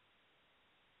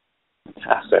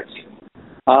 Fantastic.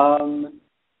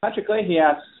 Patrick Leahy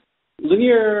asks,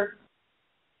 linear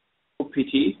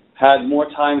OPT had more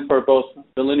time for both,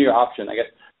 the linear option, I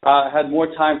guess, had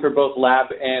more time for both lab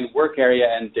and work area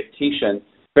and dictation,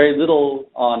 very little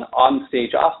on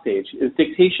onstage, offstage. Is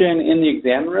dictation in the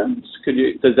exam rooms?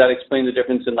 Does that explain the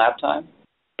difference in lab time?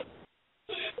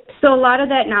 So a lot of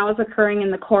that now is occurring in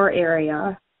the core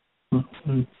area.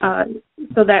 Mm-hmm.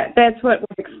 So that's what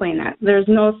would explain that. There's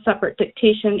no separate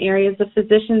dictation areas. The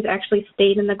physicians actually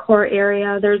stayed in the core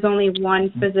area. There's only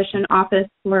one physician office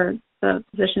for the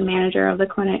physician manager of the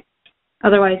clinic.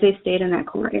 Otherwise, they stayed in that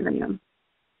core area.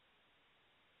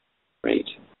 Great.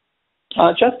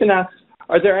 Justin asks,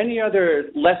 are there any other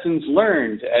lessons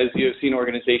learned as you have seen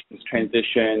organizations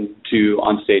transition to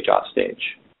onstage, offstage?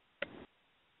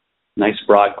 Nice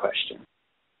broad question.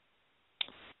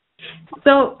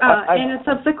 So in a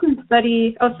subsequent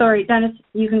study, oh, sorry, Dennis,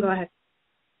 you can go ahead.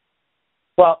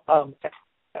 Well,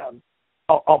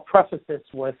 I'll preface this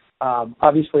with,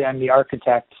 obviously I'm the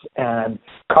architect and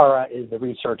Cara is the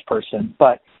research person,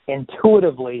 but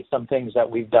intuitively some things that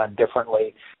we've done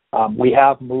differently. We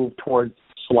have moved towards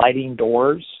sliding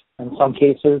doors in some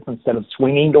cases instead of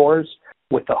swinging doors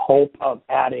with the hope of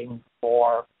adding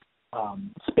more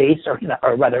space or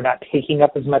rather not taking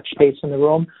up as much space in the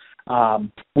room.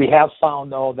 We have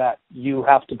found, though, that you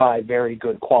have to buy very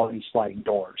good quality sliding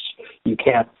doors. You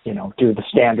can't, do the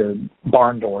standard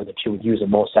barn door that you would use in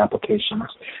most applications.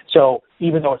 So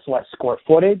even though it's less square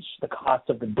footage, the cost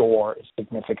of the door is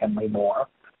significantly more.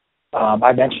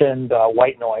 I mentioned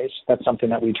white noise. That's something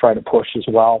that we try to push as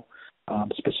well,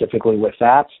 specifically with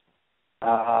that.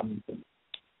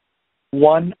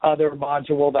 One other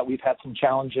module that we've had some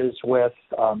challenges with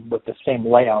the same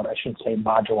layout, I shouldn't say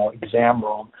module, exam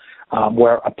room,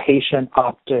 where a patient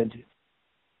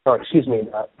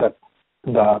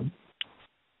the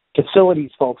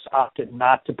facilities folks opted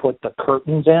not to put the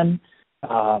curtains in,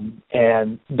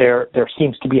 and there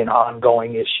seems to be an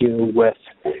ongoing issue with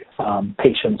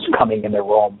patients coming in their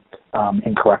room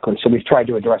incorrectly. So we've tried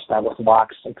to address that with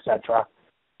locks, etc.,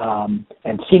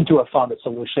 and seem to have found a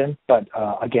solution. But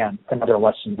again, another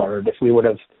lesson learned. If we would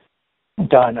have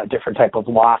done a different type of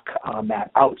lock on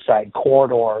that outside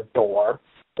corridor door,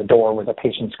 the door where the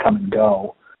patients come and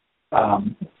go,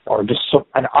 or just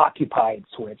an occupied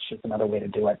switch is another way to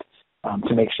do it,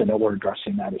 to make sure that we're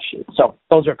addressing that issue. So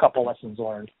those are a couple lessons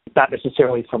learned, not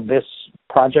necessarily from this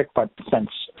project, but since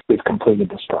we've completed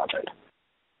this project.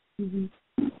 Mm-hmm.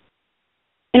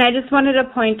 And I just wanted to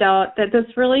point out that this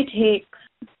really takes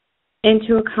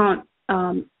into account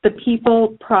the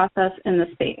people, process, and the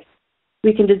space.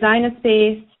 We can design a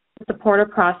space, support a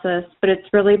process, but it's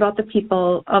really about the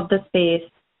people of the space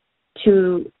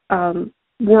to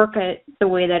work it the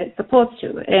way that it's supposed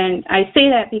to. And I say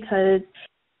that because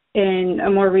in a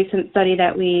more recent study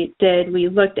that we did, we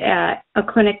looked at a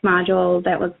clinic module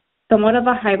that was somewhat of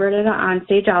a hybrid and an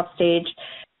onstage, offstage,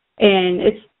 and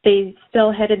they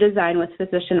still had a design with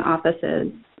physician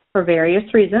offices for various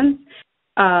reasons.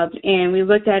 And we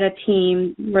looked at a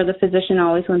team where the physician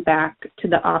always went back to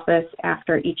the office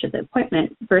after each of the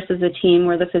appointments versus a team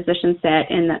where the physician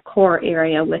sat in that core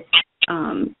area with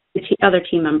the other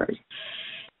team members.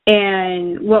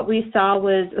 And what we saw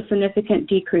was a significant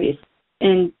decrease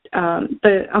in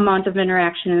the amount of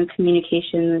interaction and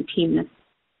communication and teamness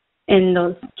in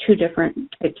those two different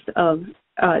types of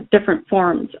different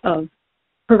forms of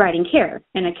providing care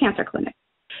in a cancer clinic.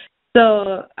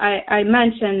 So I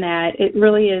mentioned that it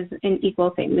really is an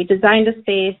equal thing. We designed a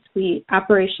space, we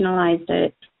operationalized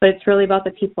it, but it's really about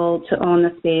the people to own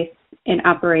the space and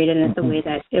operate in it the way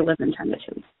that it was intended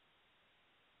to.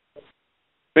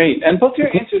 Great. And both your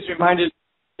answers reminded,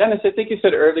 Dennis, I think you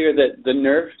said earlier that the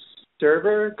nurse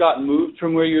server got moved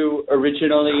from where you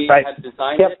originally had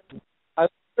designed it. I was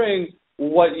wondering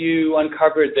what you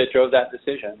uncovered that drove that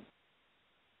decision.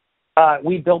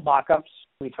 We built mock-ups.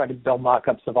 We tried to build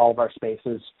mock-ups of all of our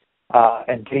spaces,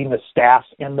 and getting the staff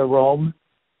in the room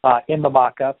in the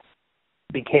mock-up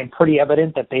became pretty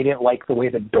evident that they didn't like the way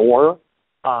the door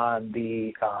on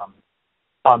the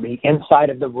inside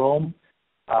of the room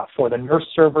for the nurse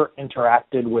server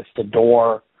interacted with the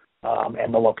door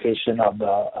and the location of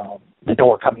the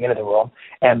door coming into the room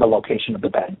and the location of the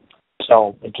bed.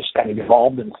 So it just kind of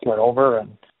evolved and slid over,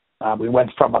 and we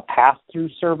went from a pass-through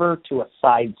server to a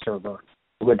side server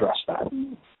to address that.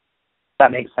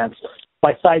 That makes sense.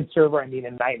 By side server, I mean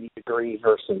a 90-degree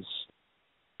versus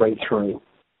straight through.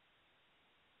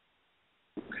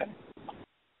 Okay.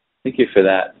 Thank you for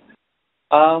that.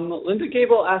 Linda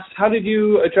Gable asked, how did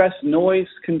you address noise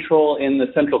control in the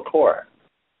central core?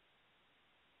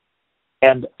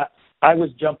 And I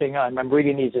was jumping on. I'm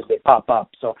reading these as they pop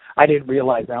up, so I didn't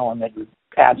realize, Alan, that you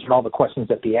answered all the questions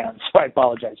at the end, so I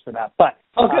apologize for that. But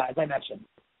as I mentioned,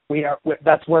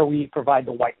 that's where we provide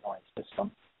the white noise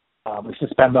system. We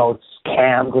suspend those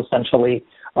cans, essentially,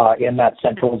 in that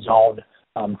central zone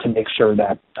to make sure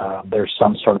that there's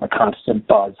some sort of a constant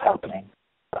buzz happening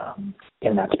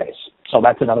in that space. So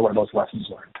that's another one of those lessons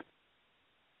learned.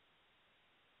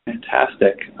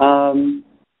 Fantastic.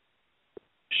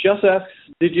 She also asks,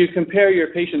 did you compare your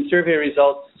patient survey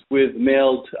results with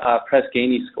mailed Press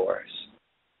Ganey scores?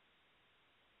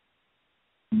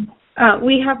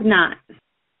 We have not.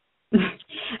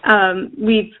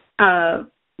 We've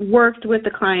worked with the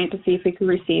client to see if we could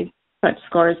receive such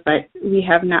scores, but we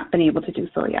have not been able to do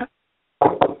so yet.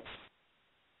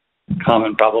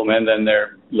 Common problem, and then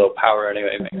they're low power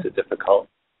anyway, makes it difficult.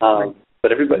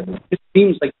 But everybody, it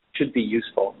seems like it should be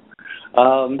useful.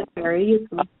 It's very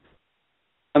useful.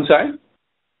 I'm sorry?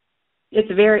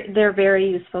 They're very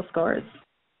useful scores.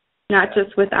 not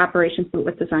just with operations, but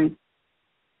with design.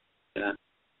 Yeah.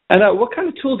 And what kind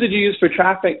of tool did you use for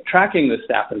tracking the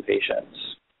staff and patients?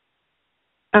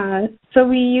 So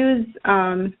we use,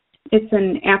 it's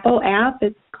an Apple app.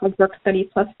 It's called Work Study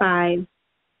Plus 5.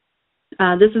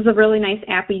 This is a really nice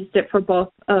app. We used it for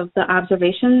both of the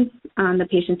observations on the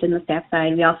patient and the staff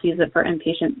side. We also use it for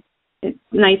inpatient. It's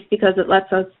nice because it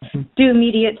lets us do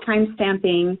immediate time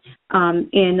stamping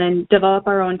and then develop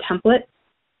our own templates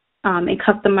and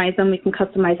customize them. We can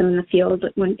customize them in the field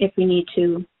if we need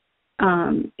to.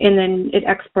 And then it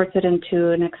exports it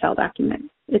into an Excel document.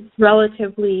 It's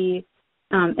relatively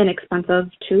inexpensive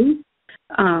too,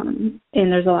 and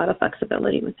there's a lot of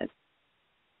flexibility with it.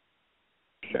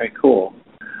 Very cool.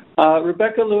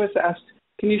 Rebecca Lewis asked,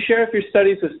 can you share if your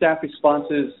studies of staff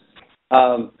responses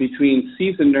between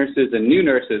seasoned nurses and new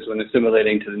nurses when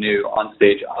assimilating to the new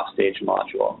Onstage, Offstage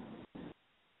module?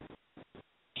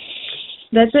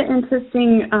 That's an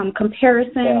interesting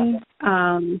comparison.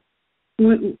 Yeah.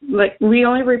 We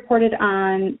only reported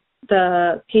on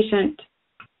the patient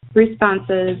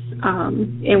responses,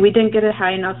 and we didn't get a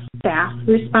high enough staff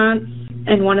response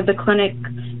in one of the clinics,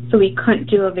 so we couldn't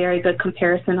do a very good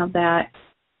comparison of that.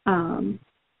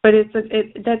 But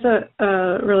that's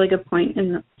a really good point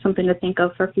and something to think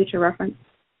of for future reference.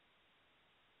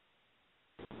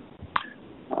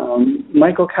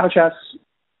 Michael Couch asks,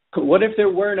 what if there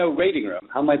were no waiting room?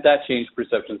 How might that change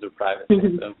perceptions of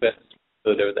privacy?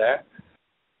 So they're there.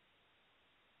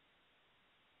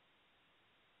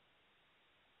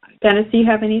 Dennis, do you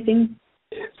have anything?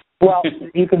 Well,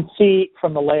 you can see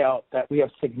from the layout that we have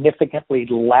significantly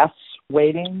less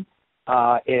waiting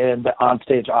in the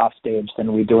Onstage, Offstage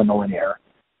than we do in the linear.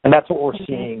 And that's what we're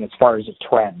seeing as far as a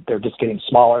trend. They're just getting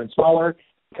smaller and smaller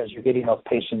because you're getting those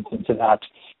patients into that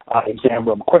exam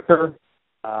room quicker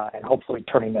and hopefully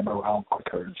turning them around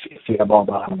quicker if you have all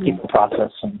the people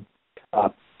process and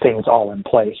things all in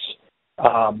place.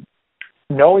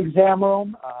 No exam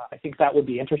room, I think that would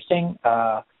be interesting.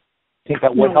 I think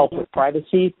that would help with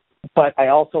privacy, but I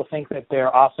also think that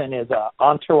there often is an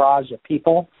entourage of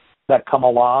people that come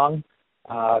along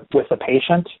with the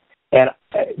patient, and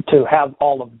to have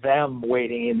all of them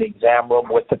waiting in the exam room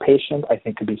with the patient, I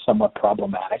think could be somewhat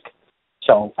problematic.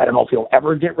 So I don't know if you'll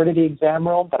ever get rid of the exam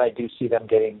room, but I do see them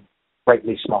getting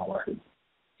greatly smaller.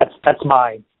 That's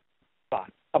my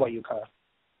thought. How about you, Kara?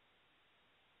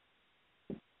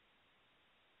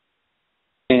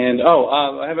 And,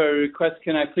 I have a request.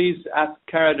 Can I please ask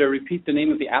Kara to repeat the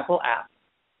name of the Apple app?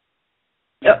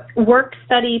 Work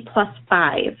Study Plus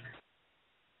 5.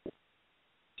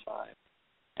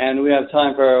 And we have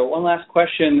time for one last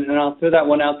question, and I'll throw that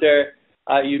one out there.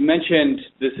 You mentioned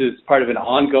this is part of an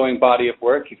ongoing body of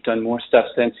work. You've done more stuff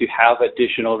since. You have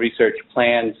additional research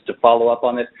plans to follow up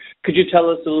on this. Could you tell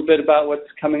us a little bit about what's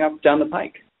coming up down the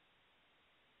pike?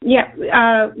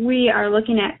 Yeah, we are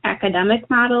looking at academic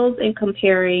models and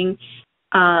comparing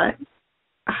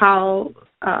how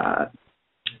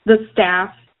the staff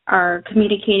are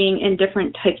communicating in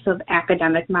different types of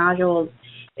academic modules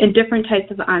in different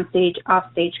types of on-stage,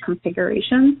 off-stage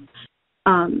configurations.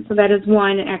 So that is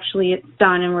one. Actually, it's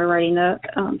done, and we're writing the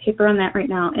paper on that right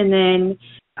now. And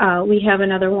then we have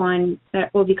another one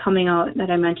that will be coming out that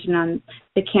I mentioned on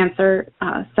the Cancer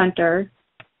Center,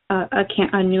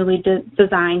 a newly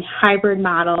designed hybrid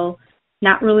model,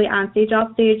 not really on-stage,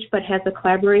 off-stage, but has a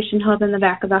collaboration hub in the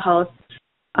back of the house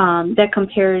that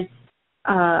compares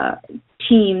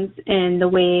teams and the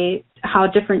way how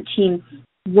different teams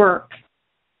work,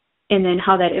 and then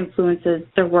how that influences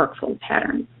their workflow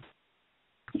patterns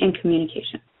and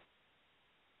communication.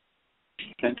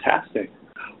 Fantastic.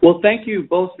 Well, thank you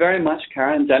both very much,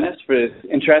 Kara and Dennis, for this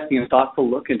interesting and thoughtful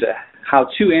look into how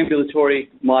two ambulatory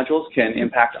modules can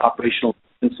impact operational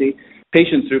efficiency,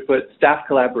 patient throughput, staff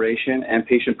collaboration, and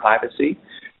patient privacy.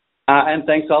 And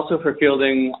thanks also for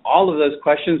fielding all of those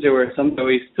questions. There were some that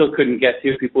we still couldn't get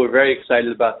to. People were very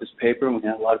excited about this paper, and we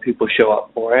had a lot of people show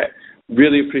up for it.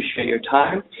 Really appreciate your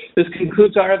time. This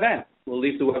concludes our event. We'll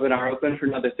leave the webinar open for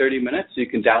another 30 minutes so you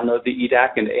can download the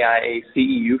EDAC and AIA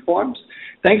CEU forms.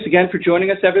 Thanks again for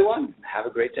joining us, everyone. Have a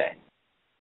great day.